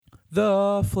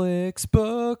The Flicks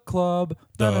Book Club.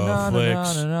 The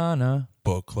Flicks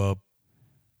Book Club.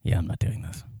 Yeah, I'm not doing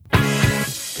this.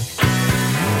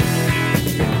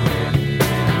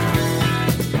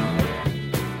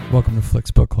 Welcome to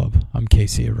Flicks Book Club. I'm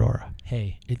Casey Aurora.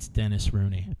 Hey, it's Dennis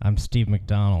Rooney. I'm Steve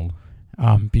McDonald.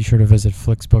 Be sure to visit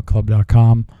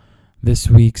flicksbookclub.com. This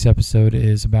week's episode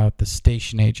is about The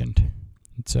Station Agent.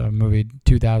 It's a movie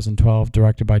 2012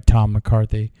 directed by Tom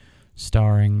McCarthy,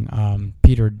 starring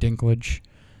Peter Dinklage,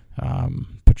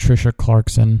 Patricia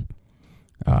Clarkson,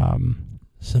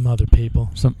 Some other people.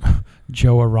 some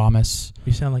Joe Aramis,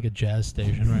 You sound like a jazz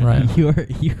station right now. You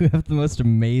have the most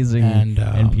amazing and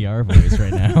NPR voice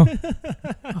right now.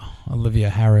 Olivia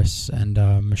Harris and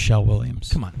Michelle Williams.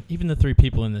 Come on, even the three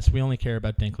people in this, we only care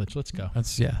about Dinklage. Let's go.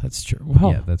 That's true.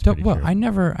 Well, Yeah, that's pretty true. I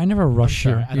never rush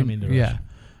sorry, you. I don't mean to rush. Yeah.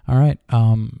 All right.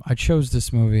 I chose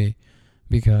this movie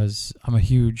because I'm a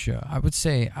huge. I would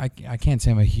say I can't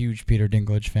say I'm a huge Peter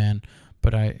Dinklage fan,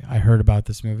 but I heard about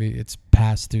this movie. It's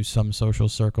passed through some social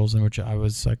circles in which I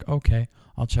was like, okay,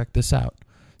 I'll check this out.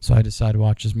 So I decided to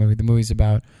watch this movie. The movie's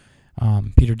about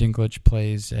Peter Dinklage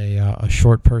plays a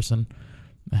short person,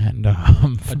 and A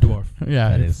dwarf.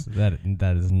 yeah,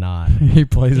 that is not. he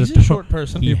plays He's a short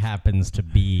person. He happens to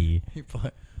be.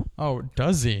 Oh,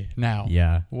 does he now?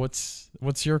 Yeah. What's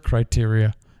your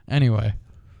criteria? Anyway,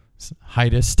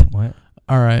 heightest. What?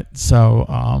 All right. So,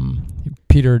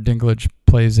 Peter Dinklage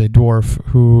plays a dwarf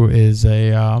who is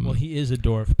a. Well, he is a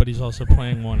dwarf, but he's also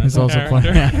playing one as He's a also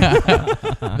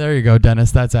character. playing. There you go,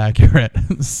 Dennis. That's accurate.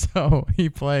 So he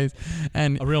plays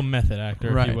and A real method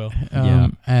actor, right. if you will. Yeah.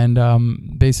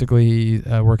 And basically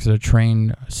he works at a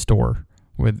train store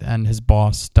and his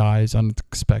boss dies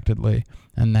unexpectedly,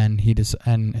 and then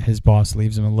his boss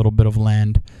leaves him a little bit of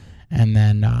land, and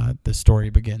then the story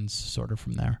begins sort of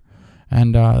from there.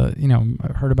 And I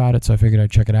heard about it, so I figured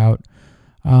I'd check it out.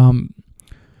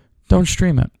 Don't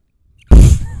stream it.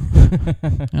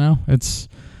 It's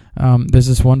there's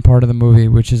this one part of the movie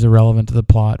which is irrelevant to the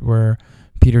plot where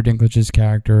Peter Dinklage's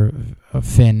character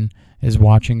Finn is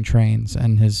watching trains,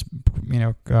 and his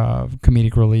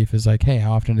comedic relief is like, hey,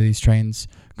 how often do these trains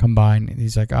come by? And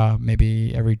he's like,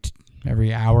 maybe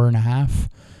every hour and a half.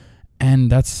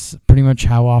 And that's pretty much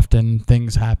how often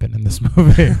things happen in this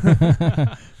movie.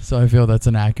 So I feel that's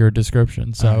an accurate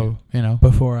description. So,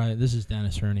 This is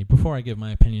Dennis Rooney. Before I give my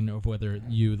opinion of whether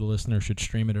you, the listener, should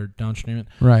stream it or don't stream it,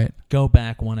 right. go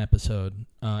back one episode.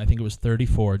 I think it was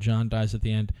 34. John dies at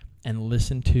the end, and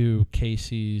listen to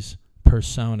Casey's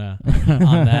persona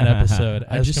on that episode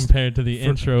as compared to the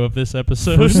intro of this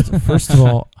episode. First of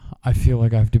all, I feel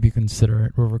like I have to be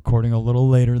considerate. We're recording a little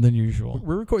later than usual.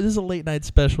 We're recording. This is a late night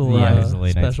special. This is a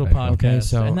late night special special. podcast. Okay,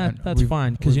 so and that's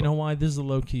fine, because you we've- know why? This is a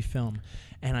low key film,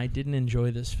 and I didn't enjoy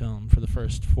this film for the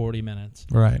first 40 minutes.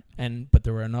 Right. But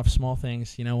there were enough small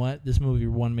things. You know what? This movie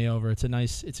won me over. It's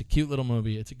a cute little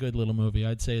movie. It's a good little movie.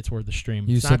 I'd say it's worth the stream.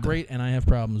 It's not great, and I have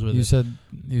problems with it.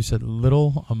 You said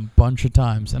little a bunch of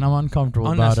times, and I'm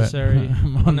uncomfortable about it.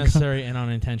 Unnecessary and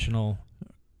unintentional.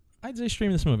 I'd say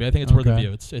stream this movie. I think it's worth a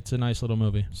view. It's a nice little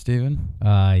movie. Steven?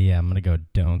 Yeah, I'm gonna go.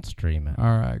 Don't stream it.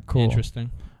 All right, cool. Interesting.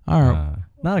 All right.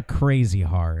 Not a crazy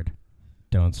hard.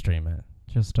 Don't stream it.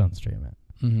 Just don't stream it.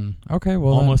 Mm-hmm. Okay,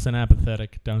 well, almost an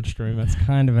apathetic. Don't stream it. It's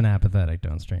kind of an apathetic.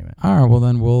 Don't stream it. All right, well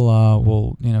then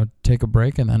we'll take a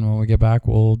break, and then when we get back,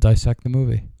 we'll dissect the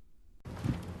movie.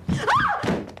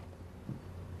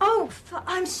 Oh,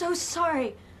 I'm so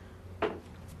sorry.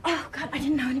 Oh, God, I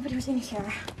didn't know anybody was in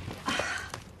here.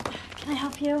 Can I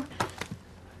help you?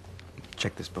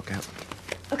 Check this book out.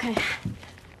 Okay.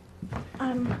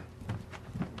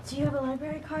 Do you have a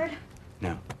library card?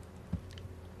 No.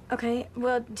 Okay,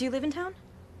 well, do you live in town?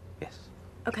 Yes.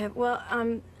 Okay, well,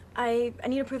 I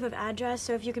need a proof of address,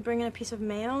 so if you could bring in a piece of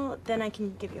mail, then I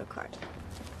can give you a card.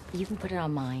 You can put it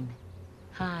on mine.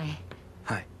 Hi.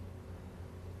 Hi.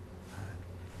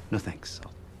 No thanks.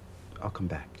 I'll come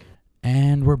back.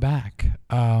 And we're back.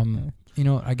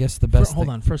 I guess the best Hold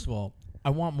on. First of all, I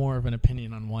want more of an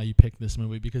opinion on why you picked this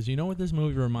movie, because you know what this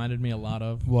movie reminded me a lot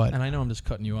of? What? And I know I'm just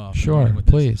cutting you off. Sure, with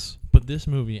please. But this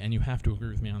movie, and you have to agree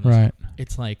with me on this, Right.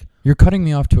 It's like... You're cutting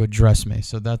me off to address me,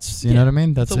 so that's, you know what I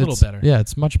mean? It's a little better. Yeah,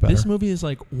 it's much better. This movie is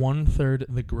like 1/3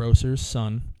 The Grocer's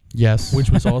Son. Yes.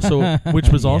 Which was also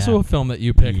a film that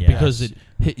you picked because it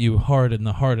hit you hard in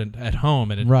the heart and at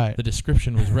home, and the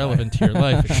description was relevant to your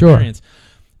life experience. Sure.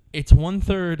 It's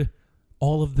 1/3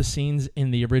 all of the scenes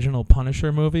in the original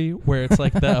Punisher movie, where it's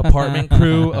like the apartment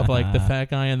crew of like the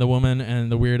fat guy and the woman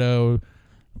and the weirdo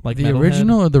Like the Metalhead?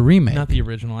 original or the remake? Not the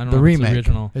original. I don't the know remake. If it's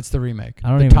the original. It's the remake. I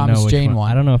don't the even Thomas know which Jane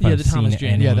one. I don't know if Yeah, I've the Thomas seen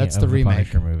Jane. any Yeah, that's of the the remake.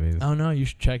 Punisher movies. Oh no, you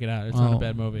should check it out. It's not a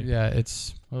bad movie. Yeah,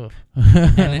 it's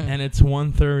and it's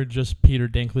 1/3 just Peter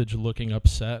Dinklage looking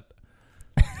upset.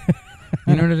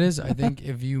 You know what it is? I think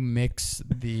if you mix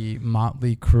the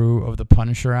motley crew of the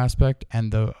Punisher aspect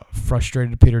and the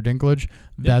frustrated Peter Dinklage,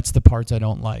 that's the parts I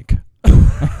don't like.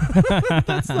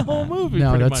 That's the whole movie.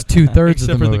 No, pretty that's much. 2/3 of the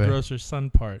Except for movie. the grocer's son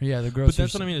part. Yeah, the But grocer's.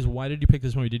 that's what I mean. Is why did you pick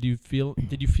this movie? Did you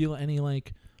feel any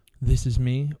like this is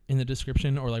me in the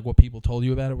description, or like what people told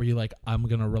you about it? Were you like, I'm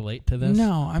gonna relate to this?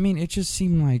 No, I mean, it just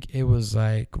seemed like it was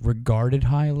like regarded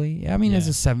highly. I mean, Yeah. it's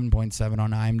a 7.7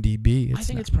 on IMDb. I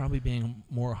think it's probably being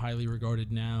more highly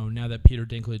regarded now that Peter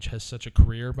Dinklage has such a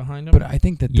career behind him. But I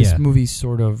think that this Yeah. movie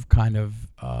sort of kind of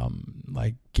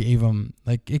like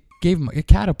it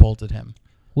catapulted him.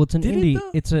 Well, it's an Did it, indie.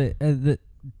 though? It's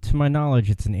to my knowledge,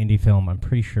 it's an indie film. I'm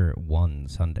pretty sure it won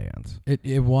Sundance.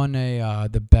 It won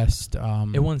the best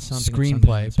It won something at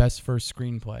screenplay, Sundance. best first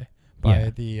screenplay by Yeah.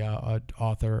 the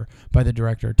author, by the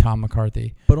director Tom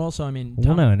McCarthy. But also, I mean,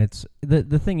 Well, no, and it's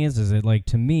the thing is it like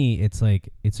to me, it's like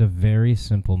it's a very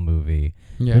simple movie.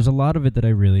 Yeah. There's a lot of it that I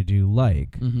really do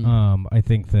like. Mhm. I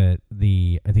think that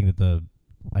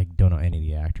I don't know any of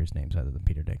the actors' names other than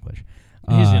Peter Dinklage.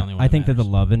 He's the only one I that think that the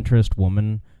matters. love interest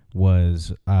woman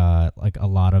was like a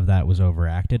lot of that was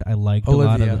overacted. I liked a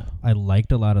lot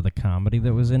of the comedy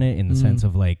that was in it, in the sense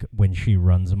of like when she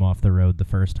runs him off the road the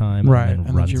first time, Right, and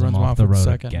then runs him off the road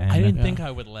second. again. I didn't Yeah. think I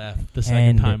would laugh the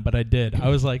second time, but I did. I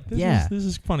was like, this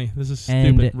is funny. This is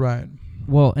And stupid. Right.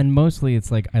 Well, and mostly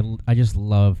it's like I just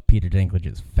love Peter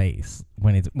Dinklage's face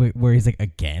when it's where he's like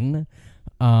again,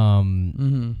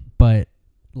 Mm-hmm. but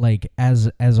like as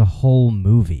a whole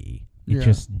movie, it Yeah.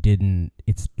 just didn't.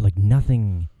 It's like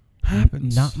nothing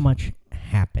Happens. Not much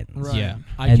happens. Right. Yeah,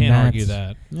 I And can't argue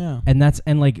that's- that. Yeah.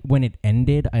 And like when it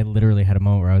ended, I literally had a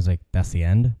moment where I was like, "That's the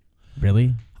end,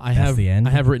 really? I That's have the end?"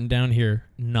 I have written down here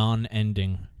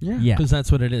non-ending. Yeah. Yeah. Because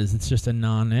that's what it is. It's just a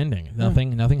non-ending.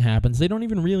 Nothing happens. They don't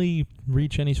even really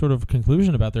reach any sort of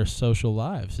conclusion about their social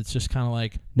lives. It's just kind of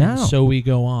like, No. and so we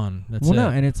go on. That's Well, it. no,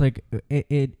 and it's like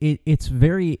it's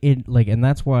very like, and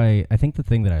that's why I think the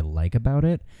thing that I like about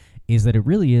it is that it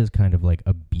really is kind of like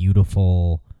a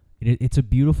beautiful. It's a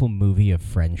beautiful movie of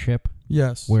friendship.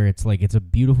 Yes. Where it's like it's a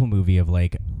beautiful movie of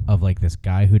like this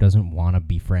guy who doesn't want to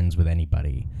be friends with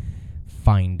anybody,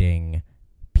 finding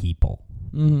people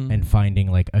and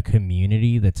finding like a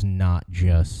community that's not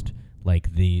just like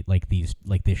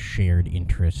this shared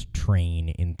interest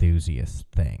train enthusiast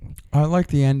thing. I like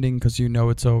the ending because you know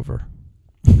it's over.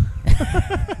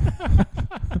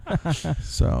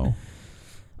 So.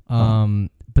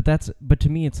 But to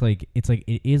me it's like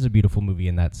it is a beautiful movie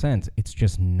in that sense. It's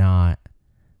just not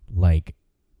like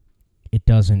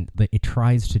it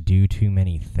tries to do too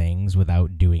many things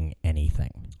without doing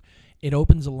anything. It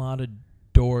opens a lot of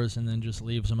doors and then just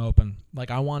leaves them open.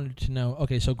 Like I wanted to know,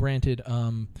 okay, so granted,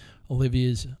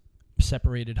 Olivia's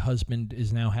separated husband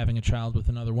is now having a child with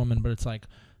another woman, but it's like,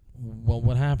 well,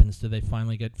 what happens? Do they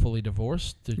finally get fully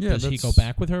divorced? Does he go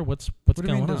back with her? What's what do you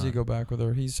going mean, on? does he go back with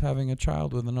her? He's having a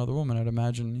child with another woman. I'd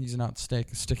imagine he's not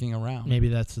sticking around. Maybe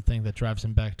that's the thing that drives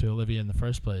him back to Olivia in the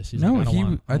first place. He's no,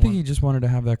 like, I think he just wanted to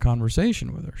have that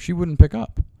conversation with her. She wouldn't pick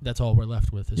up. That's all we're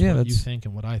left with is what you think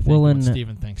and what I think Well, and and what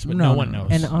Steven thinks, but no one knows.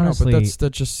 And honestly, but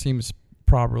that just seems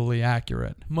probably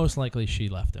accurate. Most likely she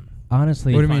left him.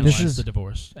 Honestly, What do you mean? This This is is the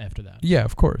divorce after that. Yeah,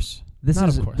 of course. This Not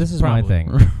is of course, this is my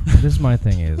probably. thing. This is my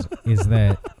thing is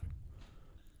that,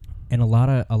 and a lot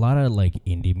of like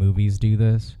indie movies do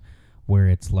this, where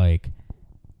it's like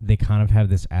they kind of have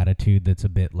this attitude that's a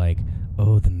bit like,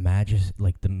 oh, the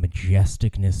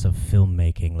majesticness of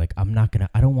filmmaking. Like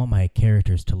I don't want my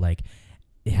characters to like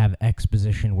have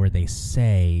exposition where they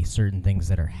say certain things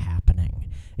that are happening.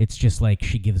 It's just like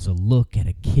she gives a look at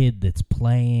a kid that's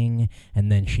playing,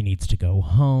 and then she needs to go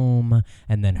home,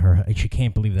 and then she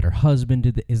can't believe that her husband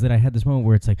did. Is that I had this moment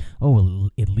where it's like, oh, well,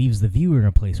 it leaves the viewer in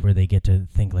a place where they get to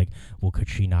think like, well, could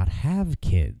she not have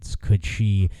kids? Could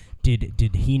she?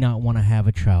 Did he not want to have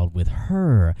a child with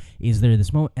her? Is there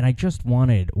this moment? And I just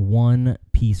wanted one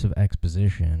piece of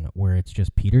exposition where it's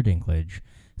just Peter Dinklage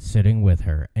sitting with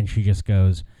her, and she just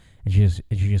goes,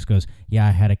 yeah,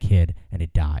 I had a kid and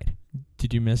it died.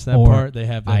 Did you miss that Or part? They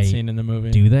have that scene in the movie.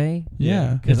 Do they?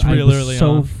 Yeah. It's really early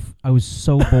on. I was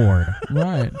so bored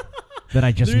Right. that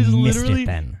I just There's missed literally- it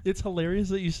then. It's hilarious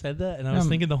that you said that, and I was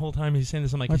thinking the whole time he's saying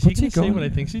this, I'm like, Like, is he what's going he to say going- what I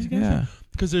think he's going to Yeah. say?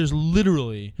 Because there's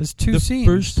literally There's two the scenes.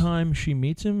 first time she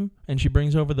meets him and she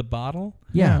brings over the bottle.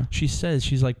 Yeah. She says,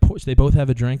 she's like, they both have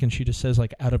a drink, and she just says,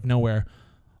 like, out of nowhere,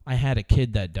 I had a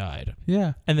kid that died.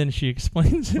 Yeah. And then she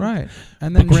explains it. Right.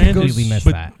 And then she completely missed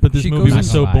that. But this movie was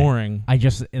so boring.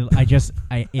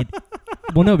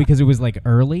 Well, no, because it was like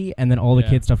early, and then all the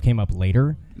kid stuff came up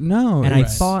later. No, and I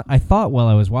thought while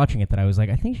I was watching it that I was like,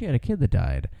 I think she had a kid that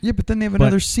died. Yeah, but then they have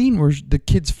another scene where the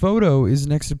kid's photo is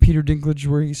next to Peter Dinklage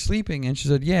where he's sleeping, and she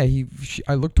said, "Yeah,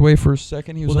 I looked away for a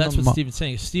second. He was." Well, that's what Steven's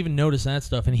saying. Steven noticed that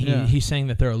stuff, and he's saying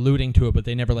that they're alluding to it, but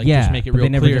they never just make it real clear. They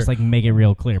never just make it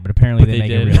real clear, but apparently they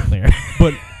make it real clear.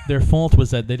 But their fault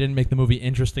was that they didn't make the movie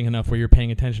interesting enough where you're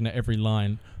paying attention to every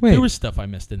line. Wait, there was stuff I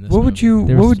missed in this. What would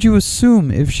you assume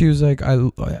if she was like,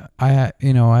 I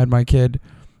had my kid,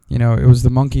 it was the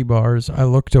monkey bars. I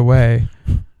looked away,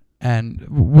 and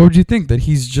what would you think, that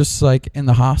he's just like in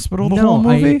the hospital the whole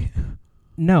movie?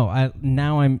 Now I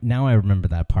remember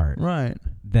that part. Right.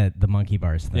 That the monkey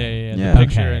bars thing. Yeah. The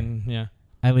picture and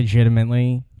I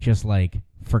legitimately just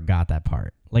forgot that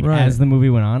part. As the movie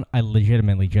went on, I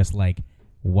legitimately just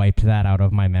wiped that out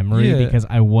of my memory because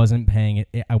I wasn't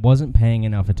paying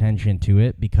enough attention to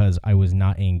it because I was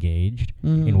not engaged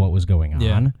in what was going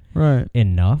on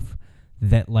enough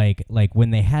that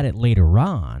when they had it later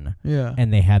on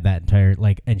and they had that entire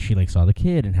and she say the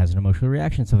kid and has an emotional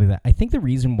reaction, stuff like that. I think the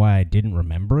reason why I didn't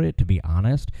remember it, to be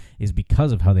honest, is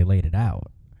because of how they laid it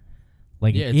out.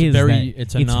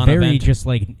 It's a non-event.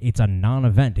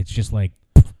 It's just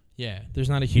there's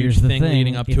not a huge thing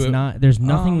leading up to it. There's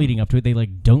nothing leading up to it. They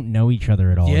don't know each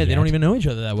other at all. Yeah, they don't even know each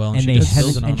other that well.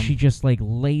 And she just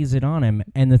lays it on him.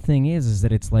 And the thing is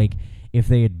that it's if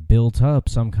they had built up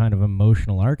some kind of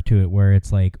emotional arc to it, where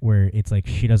it's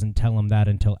she doesn't tell him that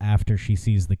until after she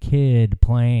sees the kid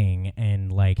playing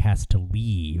and has to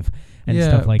leave and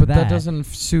stuff like that. But that doesn't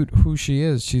suit who she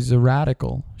is. She's a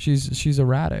radical. She's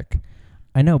erratic.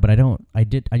 I know, but I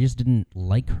just didn't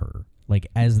like her.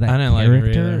 As that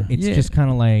character, it's just kind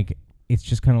of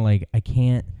I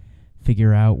can't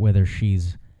figure out whether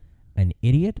she's an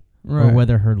idiot or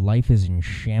whether her life is in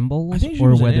shambles,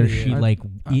 or whether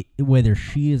whether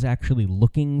she is actually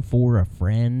looking for a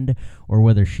friend, or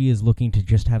whether she is looking to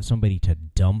just have somebody to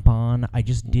dump on. I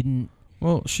just didn't.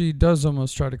 Well, she does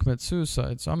almost try to commit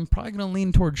suicide, so I'm probably going to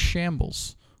lean towards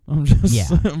shambles. I'm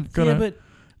just I'm gonna, but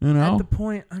at the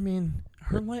point, I mean,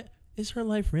 is her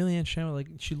life really in shambles?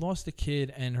 She lost a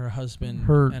kid and her husband.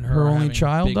 Her only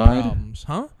child died. Problems.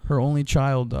 Huh? Her only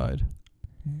child died.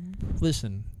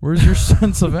 Listen, where's your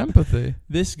sense of empathy?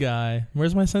 This guy,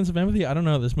 where's my sense of empathy? I don't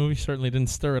know. This movie certainly didn't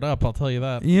stir it up. I'll tell you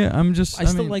that. Yeah, I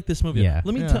still like this movie. Yeah.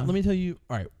 Let me tell you.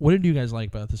 All right, what did you guys like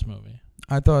about this movie?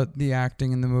 I thought the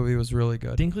acting in the movie was really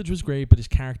good. Dinklage was great, but his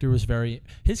character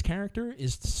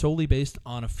is solely based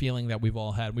on a feeling that we've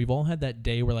all had. We've all had that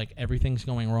day where everything's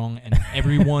going wrong and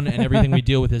everyone and everything we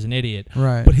deal with is an idiot.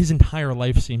 Right. But his entire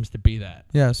life seems to be that.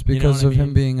 Yes, because of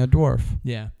him being a dwarf.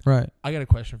 Yeah. Right. I got a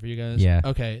question for you guys. Yeah.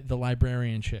 Okay, the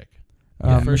librarian chick.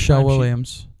 Michelle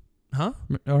Williams. Huh?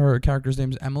 Her character's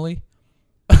name's Emily.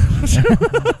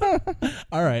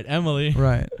 All right, Emily.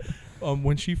 Right.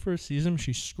 When she first sees him,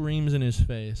 she screams in his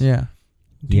face. Yeah.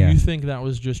 Do you think that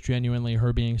was just genuinely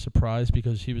her being surprised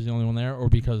because he was the only one there, or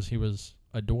because he was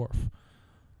a dwarf?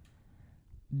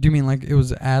 Do you mean it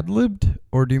was ad-libbed,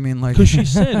 or do you mean Because she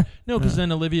said no. Because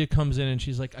then Olivia comes in and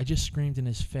she's like, "I just screamed in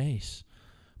his face,"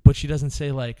 but she doesn't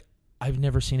say I've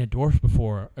never seen a dwarf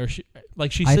before, or she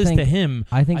says to him,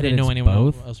 I didn't know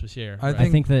anyone else was here. I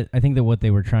think that what they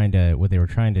were trying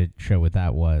to show with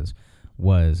that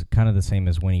was kind of the same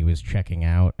as when he was checking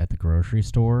out at the grocery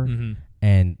store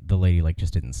and the lady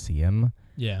just didn't see him.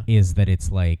 Yeah. Is that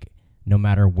it's no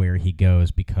matter where he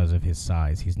goes, because of his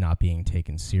size, he's not being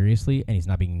taken seriously and he's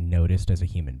not being noticed as a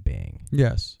human being.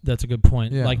 Yes. That's a good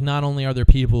point. Yeah. Not only are there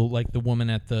people like the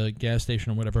woman at the gas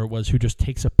station or whatever it was who just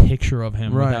takes a picture of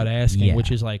him without asking,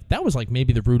 which is that was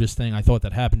maybe the rudest thing I thought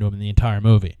that happened to him in the entire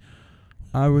movie.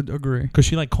 I would agree. Because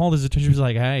she called his attention. She was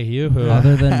like, "Hey, you."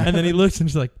 And then he looks and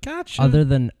she's like, "Gotcha." Other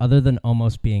than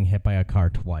almost being hit by a car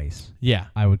twice. Yeah,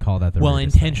 I would call that the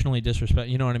intentionally disrespect.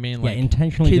 You know what I mean?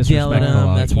 Intentionally kids disrespectful. Yell at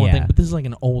him, that's one thing. But this is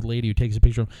an old lady who takes a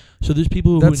picture of him. So there's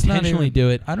people who intentionally do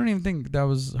it. I don't even think that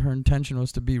was her intention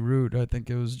was to be rude. I think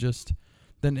it was just.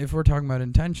 Then if we're talking about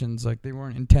intentions, they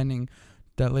weren't intending.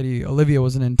 That lady, Olivia,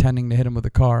 wasn't intending to hit him with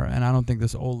a car, and I don't think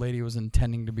this old lady was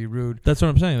intending to be rude. That's what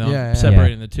I'm saying, though. Yeah,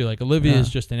 separating the two. Olivia is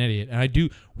just an idiot. And I do,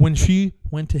 when she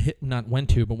when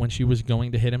she was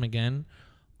going to hit him again,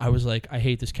 I was like, I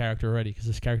hate this character already, because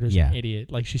this character is an idiot.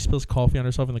 She spills coffee on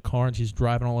herself in the car, and she's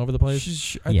driving all over the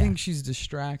place. I think she's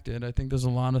distracted. I think there's a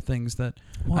lot of things that...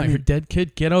 Why, your dead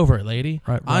kid? Get over it, lady.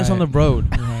 Right, eyes on the road.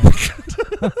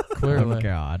 Clearly. Oh,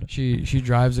 God. She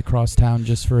drives across town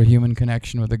just for a human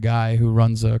connection with a guy who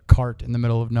runs a cart in the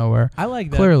middle of nowhere. I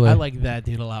like that. Clearly. I like that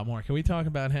dude a lot more. Can we talk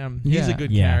about him? He's a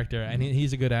good character, and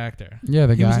he's a good actor. Yeah,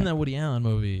 the guy. He was in that Woody Allen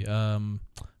movie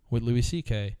with Louis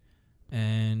C.K.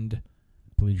 and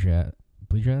Blue Jasmine?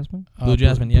 Blue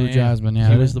Jasmine, Blue Jasmine, yeah.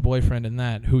 He was the boyfriend in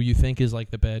that, who you think is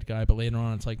like the bad guy, but later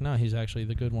on it's like, no, he's actually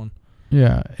the good one.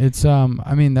 Yeah, it's I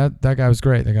mean that guy was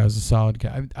great. That guy was a solid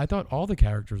guy. I thought all the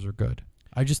characters were good.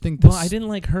 I just think I didn't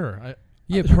like her.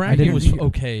 Her acting was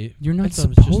okay. You're not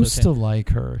supposed to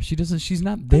like her. She doesn't. She's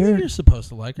not there. I think you're supposed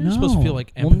to like her. You're supposed to feel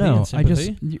like empathy and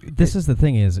sympathy. This is the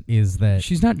thing is that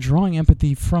she's not drawing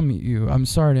empathy from you. I'm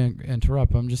sorry to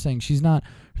interrupt. I'm just saying she's not.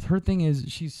 Her thing is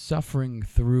she's suffering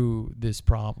through this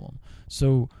problem.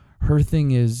 So her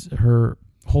thing is her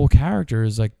whole character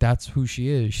is like that's who she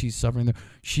is. She's suffering.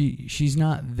 She's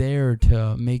not there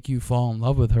to make you fall in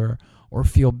love with her or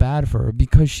feel bad for her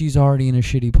because she's already in a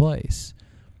shitty place.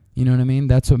 You know what I mean?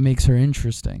 That's what makes her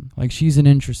interesting. Like, she's an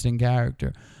interesting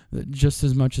character. Just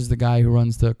as much as the guy who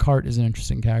runs the cart is an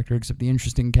interesting character, except the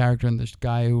interesting character in this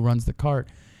guy who runs the cart,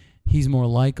 he's more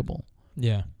likable.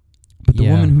 Yeah. But the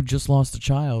woman who just lost a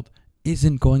child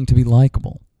isn't going to be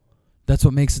likable. That's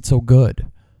what makes it so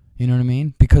good. You know what I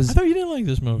mean? Because I thought you didn't like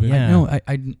this movie. Yeah.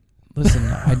 I listen,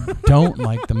 I don't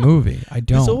like the movie. I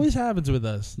don't. This always happens with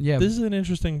us. Yeah. This is an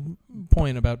interesting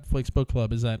point about Flake's Book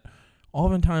Club is that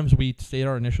oftentimes we state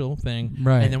our initial thing,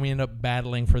 right, and then we end up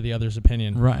battling for the other's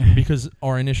opinion, right? Because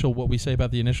what we say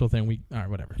about the initial thing, all right,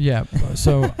 whatever. Yeah.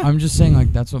 So I'm just saying,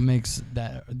 like, that's what makes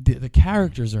that the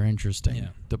characters are interesting.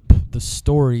 Yeah. The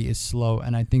story is slow,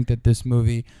 and I think that this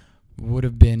movie would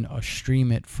have been a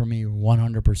stream it for me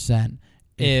 100%.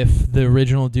 If the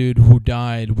original dude who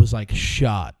died was like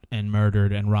shot and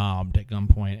murdered and robbed at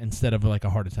gunpoint instead of like a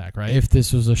heart attack, right? If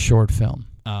this was a short film,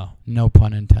 no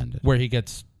pun intended, where he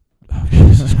gets. Oh,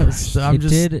 Jesus Christ.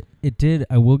 It did.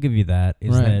 I will give you that.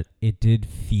 That it did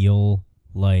feel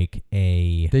like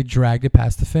they dragged it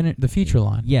past the feature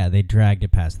line. Yeah, they dragged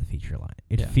it past the feature line.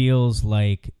 It feels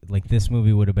like this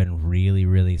movie would have been really,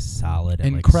 really solid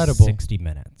and incredible. 60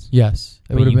 minutes. Yes,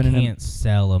 it would have been. You can't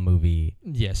sell a movie.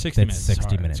 Yeah, 60 minutes.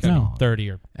 60 minutes. No, 30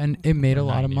 or. And it made a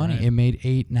lot of money. Right? It made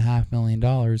 $8.5 million,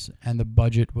 and the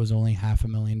budget was only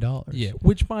 $500,000. Yeah,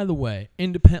 which, by the way,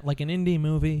 like an indie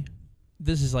movie.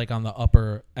 This is like on the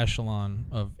upper echelon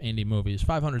of indie movies.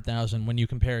 500,000 when you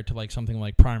compare it to like something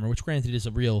like Primer, which granted is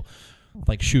a real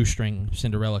like shoestring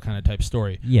Cinderella kind of type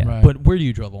story. Yeah. Right. But where do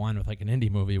you draw the line with like an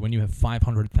indie movie when you have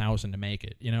 500,000 to make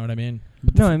it? You know what I mean?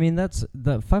 No, I mean that's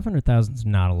the 500,000 is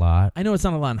not a lot. I know it's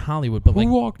not a lot in Hollywood, but who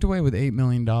walked away with $8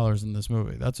 million in this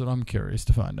movie? That's what I'm curious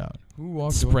to find out. Who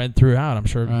walked spread throughout? I'm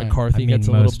sure McCarthy gets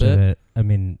a little bit.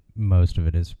 Most of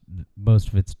it's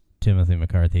Timothy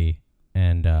McCarthy.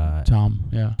 And Timothy.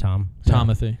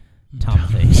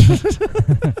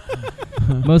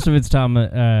 Most of it's Tom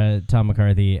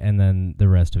McCarthy, and then the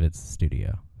rest of it's the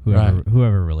studio.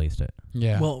 Whoever released it.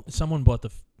 Yeah. Well, someone bought the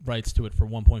rights to it for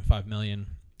 $1.5 million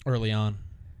early on.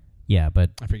 Yeah,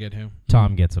 but I forget who.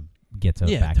 Tom gets a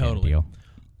back end deal.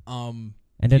 And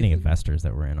any investors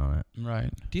that were in on it. Right.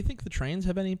 Do you think the trains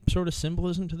have any sort of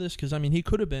symbolism to this? Because I mean, he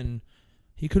could have been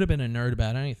a nerd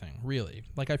about anything, really.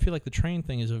 Like, I feel like the train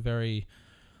thing is a very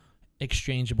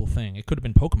exchangeable thing. It could have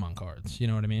been Pokemon cards. You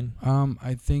know what I mean?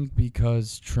 I think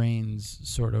because trains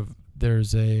sort of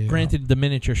there's a granted the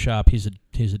miniature shop. He's a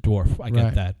dwarf. I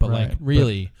get that, but like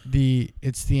really, but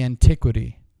it's the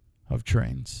antiquity of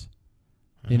trains.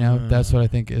 You know, that's what I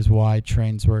think is why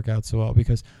trains work out so well,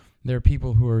 because there are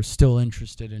people who are still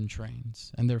interested in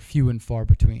trains, and they're few and far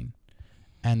between.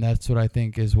 And that's what I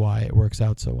think is why it works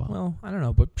out so well. Well, I don't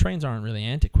know, but trains aren't really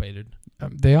antiquated.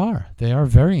 They are. They are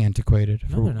very antiquated.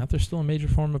 No, they're not. They're still a major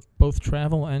form of both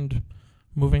travel and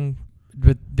moving.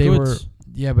 But they goods.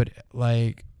 but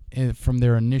like from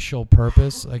their initial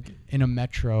purpose, like in a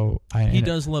metro. He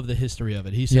does love the history of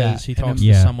it. He says he talks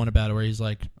to someone about it where he's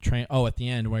like, at the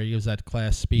end where he gives that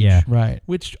class speech. Yeah, right.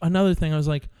 Which another thing I was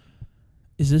like,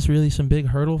 is this really some big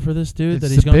hurdle for this dude? It's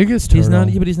that he's the biggest hurdle.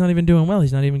 But he's not even doing well.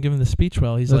 He's not even giving the speech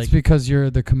well. That's because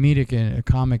you're the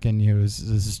comic in you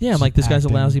is I'm like, this guy's a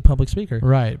lousy public speaker.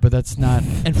 Right, but that's not.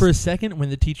 And for a second,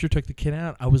 when the teacher took the kid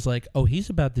out, I was like, oh,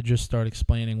 he's about to just start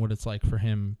explaining what it's like for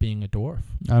him being a dwarf.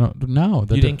 I don't know.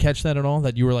 You didn't catch that at all?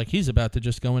 That you were like, he's about to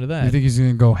just go into that. You think he's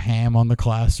going to go ham on the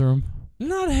classroom?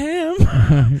 Not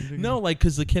him. No, like,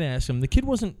 because the kid asked him. The kid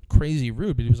wasn't crazy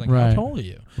rude, but he was like, how tall are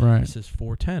you? Right. He says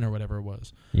 4'10" or whatever it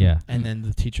was. Yeah. And then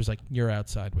the teacher's like, you're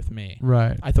outside with me.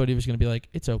 Right. I thought he was going to be like,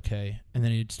 it's okay. And then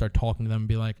he'd start talking to them and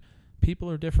be like, people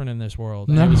are different in this world.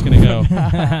 And I was going to go,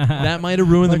 that might have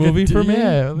ruined the movie for me.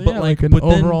 Yeah, but like an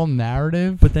overall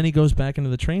narrative. But then he goes back into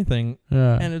the train thing,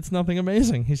 and it's nothing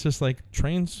amazing. He's just like,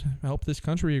 trains help this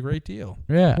country a great deal.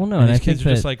 Yeah. Well, no, and and these kids are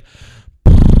just like,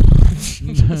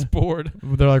 just bored.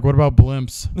 They're like, what about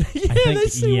blimps? They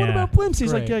say, what about blimps?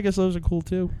 He's like, yeah, I guess those are cool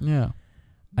too. Yeah.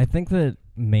 I think that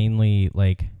mainly,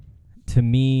 like, to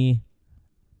me,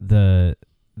 the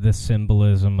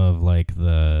symbolism of like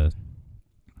the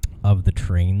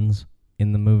trains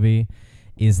in the movie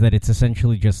is that it's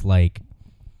essentially just like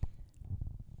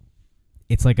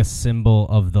it's like a symbol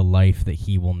of the life that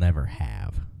he will never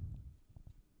have.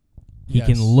 He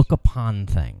can look upon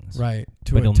things, right,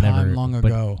 to but a time long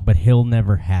ago, but he'll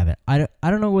never have it. I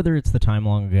don't know whether it's the time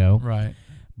long ago, right?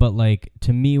 But like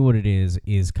to me, what it is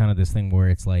kind of this thing where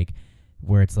it's like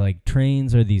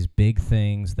trains are these big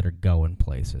things that are going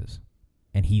places,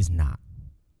 and he's not.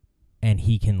 And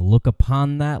he can look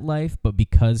upon that life, but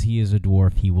because he is a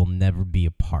dwarf, he will never be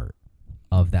a part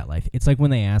of that life. It's like when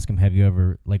they ask him, have you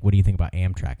ever, like, what do you think about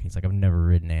Amtrak? He's like, I've never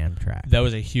ridden Amtrak. That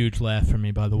was a huge laugh for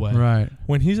me, by the way. Right.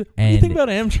 When he's, what do you think about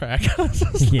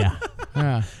Amtrak? Yeah.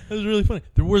 Yeah. It was really funny.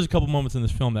 There was a couple moments in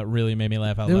this film that really made me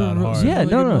laugh out loud hard. Yeah,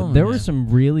 no. There were some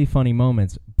really funny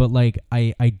moments, but like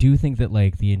I do think that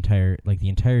like the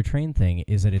entire train thing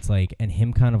is that it's like, and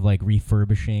him kind of like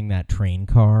refurbishing that train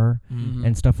car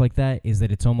and stuff like that, is that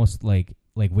it's almost like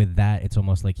with that, it's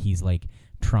almost like he's like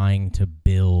trying to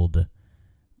build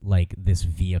like this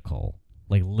vehicle,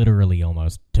 like literally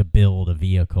almost to build a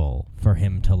vehicle for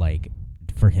him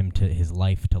to his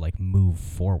life to like move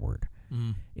forward.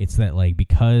 It's that like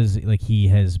because like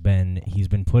he's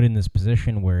been put in this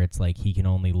position where it's like he can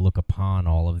only look upon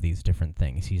all of these different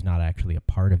things. He's not actually a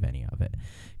part of any of it.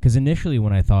 Because initially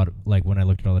when I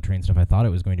looked at all the train stuff, I thought it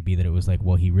was going to be that it was like,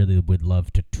 well, he really would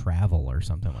love to travel or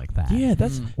something like that. Yeah,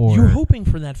 that's you're hoping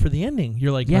for that for the ending.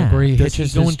 You're like, yeah, where he does he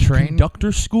go into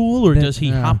conductor school or does he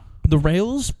hop the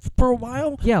rails for a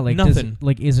while? Yeah, like nothing.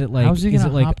 Is it like how's he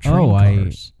gonna hop train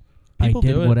cars? I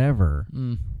did whatever.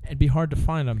 It'd be hard to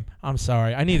find them. I'm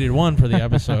sorry. I needed one for the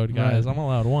episode, guys. I'm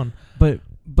allowed one. But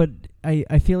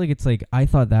I feel like it's like I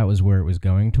thought that was where it was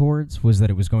going towards, was that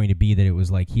it was going to be that it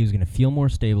was like he was going to feel more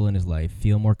stable in his life,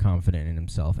 feel more confident in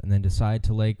himself, and then decide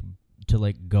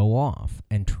to go off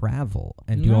and travel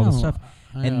and do all this stuff.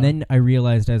 And then I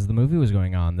realized as the movie was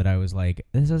going on that I was like,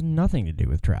 this has nothing to do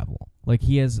with travel. Like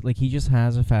he just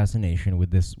has a fascination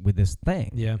with this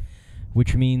thing. Yeah.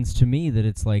 Which means to me that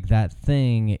it's like that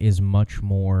thing is much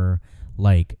more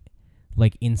like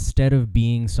instead of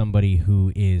being somebody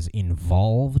who is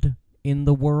involved in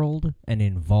the world and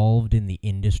involved in the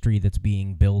industry that's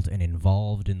being built and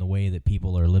involved in the way that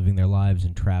people are living their lives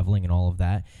and traveling and all of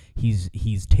that,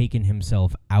 he's taken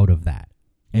himself out of that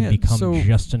and become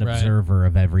just an observer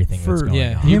of everything that's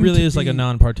going on. He really is like a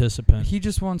non-participant. He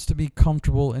just wants to be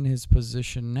comfortable in his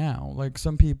position now. Like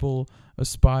some people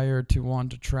aspire to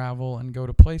want to travel and go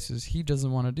to places. He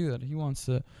doesn't want to do that. He wants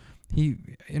to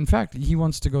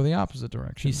go the opposite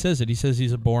direction. He says it. He says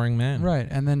he's a boring man. Right.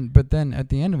 But then at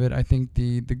the end of it, I think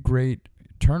the great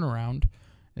turnaround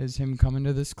is him coming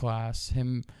to this class,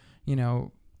 him,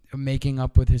 making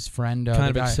up with his friend.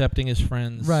 Kind of accepting his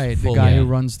friends. Right. The guy who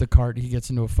runs the cart, he gets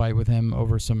into a fight with him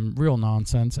over some real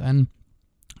nonsense. And,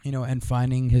 and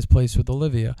finding his place with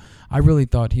Olivia. I really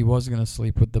thought he was going to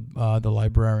sleep with the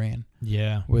librarian.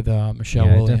 Yeah. With Michelle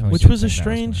Williams. Which was a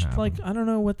strange, I don't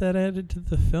know what that added to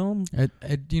the film. I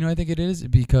think it is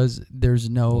because there's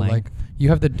no, you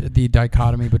have the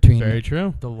dichotomy between Very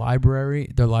true. the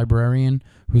librarian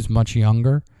who's much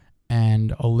younger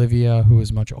and Olivia who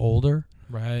is much older.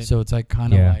 Right. So it's like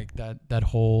kind of like that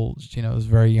whole, this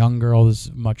very young girl, this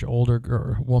much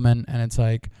older woman, and it's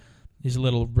like, he's a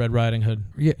little Red Riding Hood.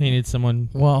 Yeah. He needs someone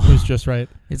who's just right.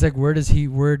 It's like, where does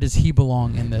he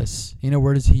belong in this?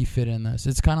 Where does he fit in this?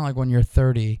 It's kind of like when you're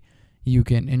 30,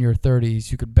 in your 30s,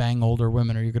 you could bang older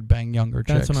women or you could bang younger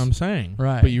chicks. That's what I'm saying.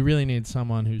 Right. But you really need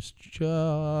someone who's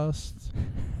just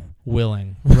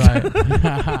willing. Right.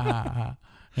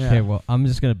 Yeah. Okay, well, I'm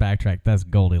just going to backtrack. That's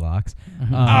Goldilocks.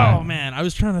 Oh, man. I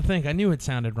was trying to think. I knew it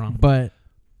sounded wrong. But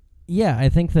yeah, I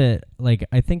think that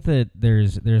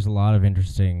there's a lot of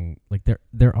interesting,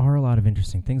 there are a lot of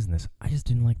interesting things in this. I just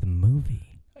didn't like the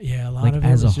movie. Yeah, a lot of it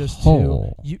was just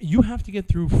whole. You have to get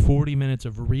through 40 minutes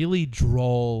of really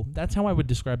droll. That's how I would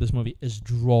describe this movie, as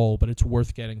droll, but it's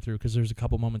worth getting through because there's a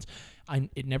couple moments.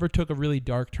 It never took a really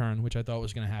dark turn, which I thought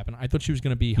was going to happen. I thought she was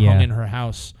going to be hung in her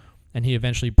house, and he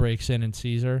eventually breaks in and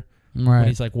sees her. Right. When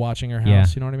he's like watching her house, Yeah.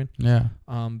 You know what I mean? Yeah.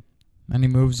 And he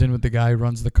moves in with the guy who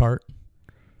runs the cart.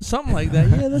 Something like that.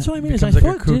 Yeah, that's what I mean. Becomes like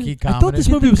a kooky comedy. I thought this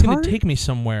movie was going to take me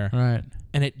somewhere. Right.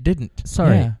 and it didn't.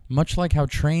 Sorry. Yeah, much like how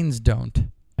trains don't.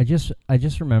 I just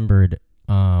remembered.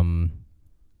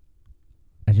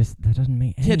 That doesn't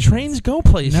make any sense. Trains go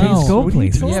places. No. Trains go What are you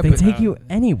places. talking They about? take you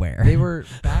anywhere. They were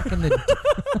back in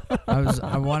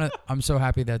the. I'm so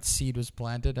happy that seed was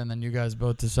planted, and then you guys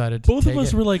both decided to. Both take of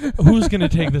us it. were like, "Who's going to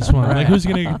take this one? Right. Like, who's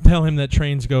going to tell him that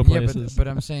trains go Yeah, places?" but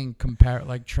I'm saying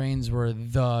like trains were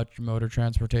the mode of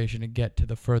transportation to get to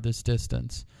the furthest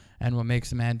distance, and what makes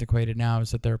them antiquated now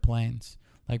is that they're planes.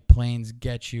 Like planes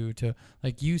get you to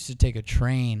like you used to take a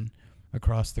train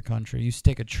across the country. You used to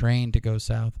take a train to go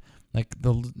south. Like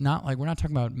we're not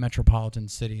talking about metropolitan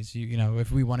cities. You know, if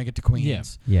we want to get to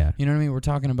Queens, Yeah. you know what I mean. We're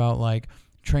talking about like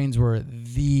trains were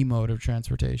the mode of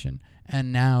transportation,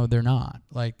 and now they're not.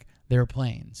 Like they're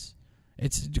planes.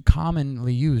 It's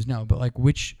commonly used, but like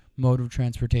which mode of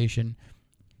transportation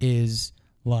is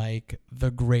like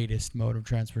the greatest mode of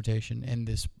transportation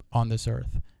on this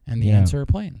earth? And the answer are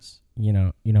planes. You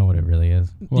know what it really is.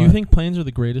 Do you think planes are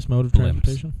the greatest mode of Blimps.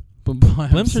 transportation? Blimps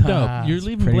Blimps are dope. You're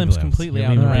leaving blimps completely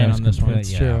out of the rain on this one.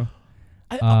 It's true.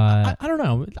 I don't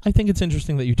know. I think it's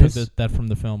interesting that you took that from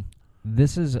the film.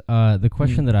 This is the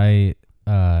question that I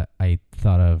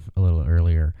thought of a little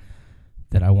earlier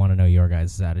that I want to know your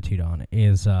guys' attitude on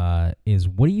is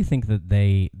what do you think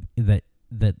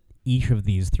that each of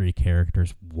these three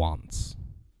characters wants?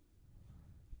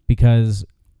 Because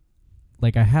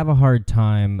like I have a hard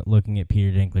time looking at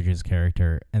Peter Dinklage's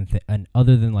character and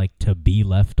other than like to be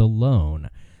left alone,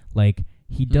 like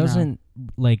he doesn't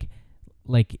like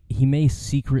he may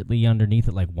secretly underneath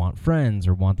it like want friends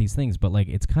or want these things, but like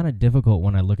it's kind of difficult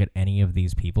when I look at any of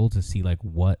these people to see like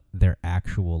what their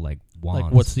actual like wants.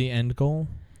 Like what's the end goal?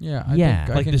 Yeah, Yeah.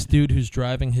 think Like this dude who's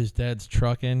driving his dad's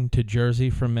truck into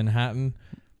Jersey from Manhattan,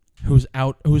 who's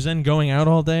then going out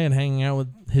all day and hanging out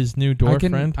with his new dwarf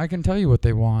friend. I can tell you what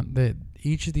they want. That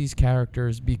each of these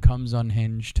characters becomes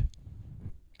unhinged,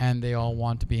 and they all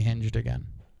want to be hinged again.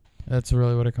 That's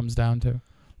really what it comes down to.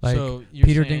 Like so you're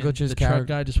Peter saying Dinklage's the character. truck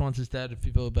guy just wants his dad to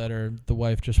feel better. The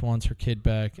wife just wants her kid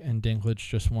back, and Dinklage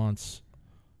just wants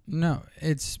No,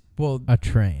 it's a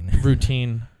train.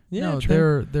 routine. Yeah,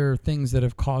 no, there are things that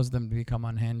have caused them to become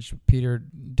unhinged. Peter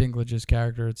Dinklage's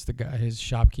character, it's the guy, his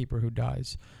shopkeeper who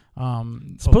dies.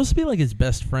 Supposed to be like his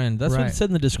best friend. That's what it said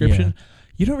in the description. Yeah.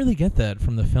 You don't really get that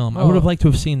from the film. I would have liked to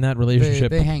have seen that relationship.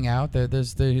 They hang out. They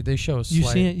show a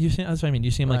slight. You see. That's what I mean.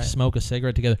 You see them like smoke a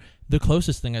cigarette together. The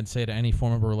closest thing I'd say to any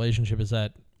form of a relationship is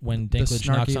that when Dinklage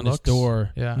knocks on his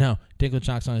door. Yeah. No, Dinklage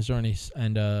knocks on his door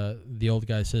and the old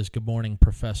guy says, "Good morning,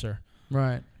 Professor."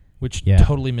 Right. Which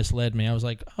totally misled me. I was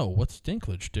like, "Oh, what's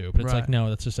Dinklage do?" But it's like, no,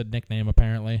 that's just a nickname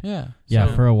apparently. Yeah. Yeah.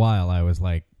 So, for a while, I was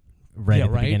like. Right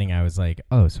at the beginning, I was like,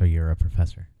 "Oh, so you're a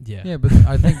professor?" Yeah. Yeah, but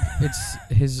I think it's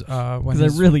his when I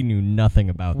really knew nothing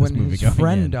about this movie. When his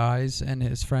friend dies and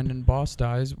his friend and boss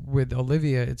dies. With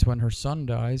Olivia, it's when her son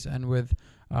dies, and with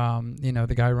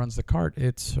the guy who runs the cart,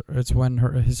 it's when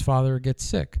his father gets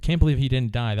sick. Can't believe he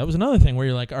didn't die. That was another thing where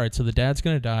you're like, all right, so the dad's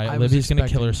gonna die, Olivia's gonna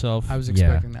kill herself. I was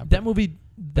expecting that. This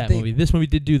movie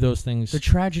did do those things. The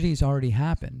tragedy's already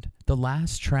happened. The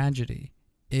last tragedy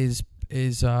is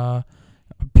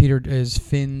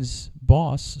Finn's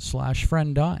boss /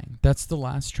 friend dying. That's the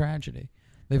last tragedy.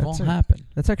 They've all happened.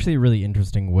 That's actually a really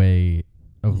interesting way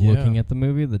of looking at the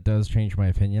movie that does change my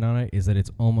opinion on it, is that it's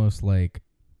almost like...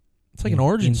 It's like an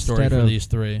origin story for these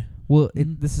three. Well,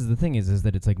 this is the thing is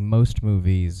that it's like most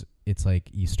movies, it's like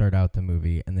you start out the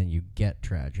movie and then you get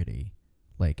tragedy,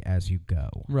 like, as you go.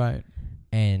 Right.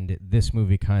 And this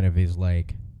movie kind of is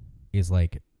like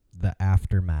the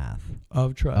aftermath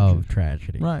of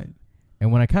tragedy. Right.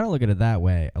 And when I kind of look at it that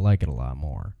way, I like it a lot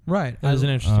more. Right. That was an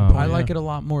interesting point. I like it a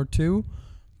lot more too,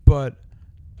 but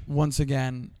once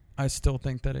again, I still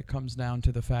think that it comes down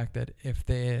to the fact that if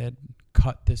they had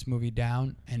cut this movie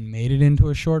down and made it into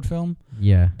a short film,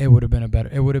 it would have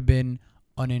been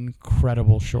an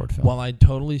incredible short film. Well, I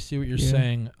totally see what you're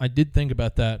saying. I did think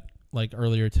about that like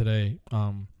earlier today.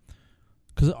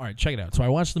 Because, all right, check it out. So I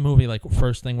watched the movie like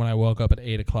first thing when I woke up at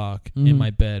 8 o'clock in my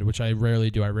bed, which I rarely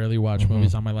do. I rarely watch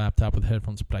movies on my laptop with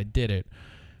headphones, but I did it.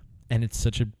 And it's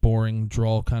such a boring,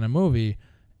 droll kind of movie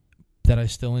that I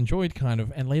still enjoyed kind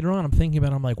of. And later on, I'm thinking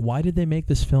about it. I'm like, why did they make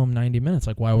this film 90 minutes?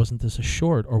 Like, why wasn't this a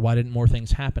short? Or why didn't more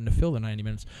things happen to fill the 90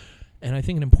 minutes? And I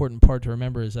think an important part to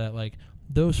remember is that, like,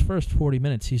 those first 40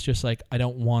 minutes, he's just like, I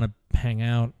don't want to hang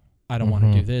out. I don't want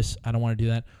to do this. I don't want to do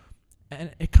that. And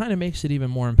it kind of makes it even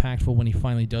more impactful when he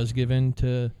finally does give in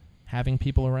to having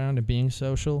people around and being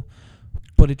social.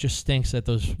 But it just stinks that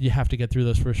you have to get through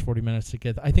those first 40 minutes to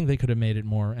get. I think they could have made it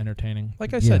more entertaining.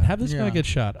 Like I said, have this guy get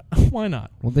shot. Why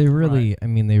not? Well, they really,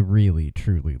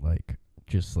 truly, like,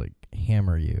 just, like,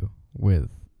 hammer you with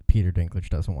Peter Dinklage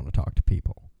doesn't want to talk to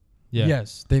people. Yeah.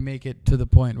 Yes, they make it to the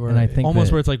point where and I think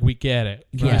almost where it's like we get it.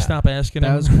 Can you stop asking?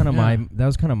 That was kind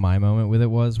of my moment with it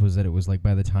was that it was like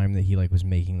by the time that he like was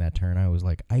making that turn, I was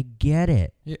like, I get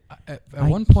it. Yeah, at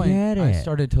one point, I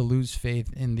started to lose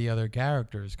faith in the other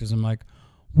characters because I'm like,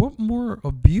 what more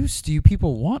abuse do you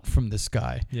people want from this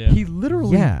guy? Yeah. He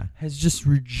literally has just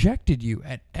rejected you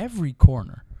at every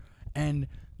corner, and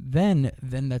then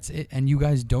that's it. And you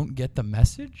guys don't get the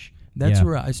message. That's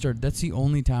where I started. That's the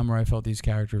only time where I felt these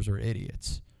characters were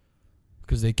idiots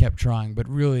because they kept trying. But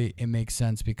really, it makes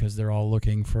sense because they're all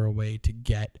looking for a way to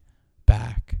get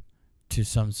back to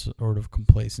some sort of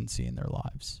complacency in their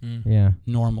lives. Yeah.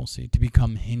 Normalcy, to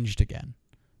become hinged again.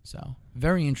 So,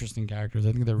 very interesting characters.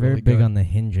 I think they're very really big good. on the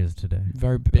hinges today.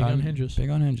 Very big on hinges. Big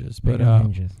on hinges. Big but on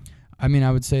hinges. I mean,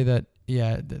 I would say that,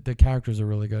 the characters are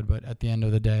really good. But at the end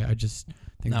of the day, I just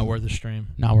think not worth the stream.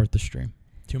 Not worth the stream.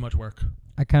 Too much work.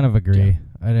 I kind of agree.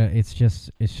 Yeah. It's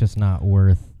just not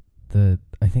worth the.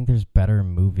 I think there's better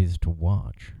movies to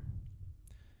watch.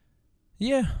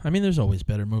 Yeah, I mean, there's always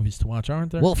better movies to watch,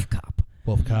 aren't there? Wolf Cop.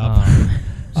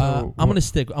 So I'm gonna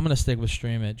stick with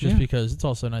Stream It just because it's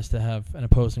also nice to have an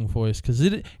opposing voice because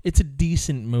it's a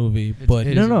decent movie. But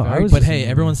hey,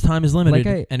 everyone's time is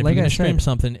limited, and if you're gonna stream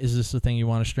something, is this the thing you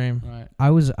want to stream? Right.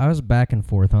 I was back and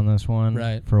forth on this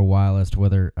one for a while as to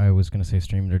whether I was gonna say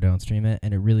stream it or don't stream it,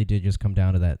 and it really did just come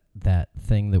down to that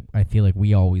thing that I feel like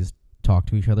we always talk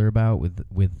to each other about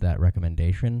with that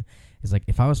recommendation is like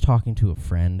if I was talking to a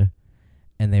friend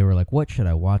and they were like, "What should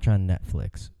I watch on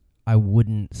Netflix?" I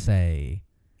wouldn't say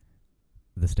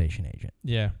The Station Agent.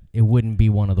 Yeah. It wouldn't be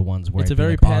one of the ones where it's I'd a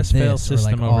very like, pass-fail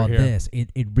system over here. This.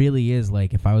 It really is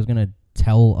like if I was going to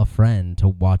tell a friend to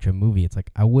watch a movie, it's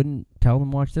like I wouldn't tell them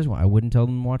to watch this one. I wouldn't tell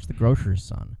them to watch The Grocer's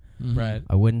Son. Mm-hmm. Right.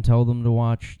 I wouldn't tell them to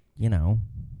watch,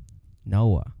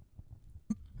 Noah.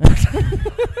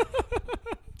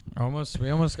 We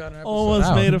almost got an episode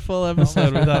Almost made a full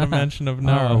episode without a mention of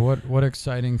Noah. What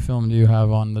exciting film do you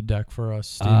have on the deck for us,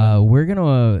 Steven? We're going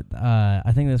to,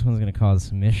 I think this one's going to cause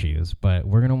some issues, but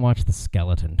we're going to watch The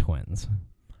Skeleton Twins.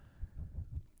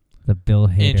 The Bill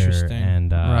Hader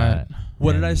and...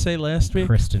 What did I say last week?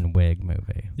 Kristen Wiig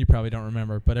movie. You probably don't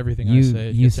remember, but everything I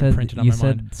say gets imprinted on my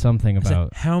mind. You said something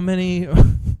about... How many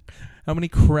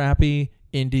crappy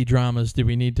indie dramas do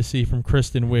we need to see from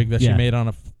Kristen Wiig that she made on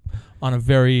a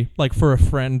very, like, for a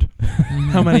friend?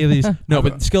 How many of these? No,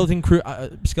 but Skeleton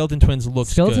Twins looks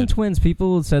good. Skeleton Twins,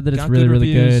 people said that it's really,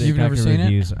 really good. You've never seen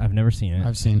it? I've never seen it.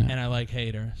 I've seen it. And I like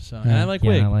Hader. And I like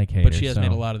Wiig. I like Hader, but she has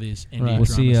made a lot of these indie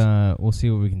dramas. We'll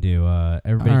see what we can do.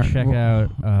 Everybody check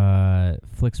out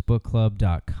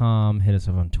flixbookclub.com. Hit us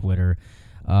up on Twitter.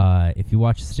 If you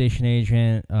watch The Station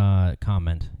Agent,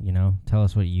 comment. Tell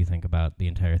us what you think about the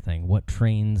entire thing. What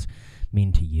trains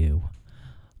mean to you.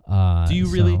 Do you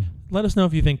really... Let us know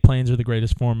if you think planes are the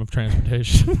greatest form of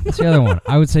transportation. That's the other one.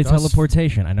 I would say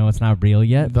teleportation. I know it's not real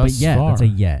yet, but that's a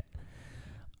yet.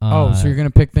 So you're going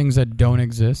to pick things that don't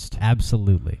exist?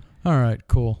 Absolutely. All right,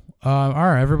 cool. All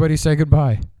right, everybody say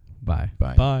goodbye. Bye.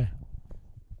 Bye. Bye.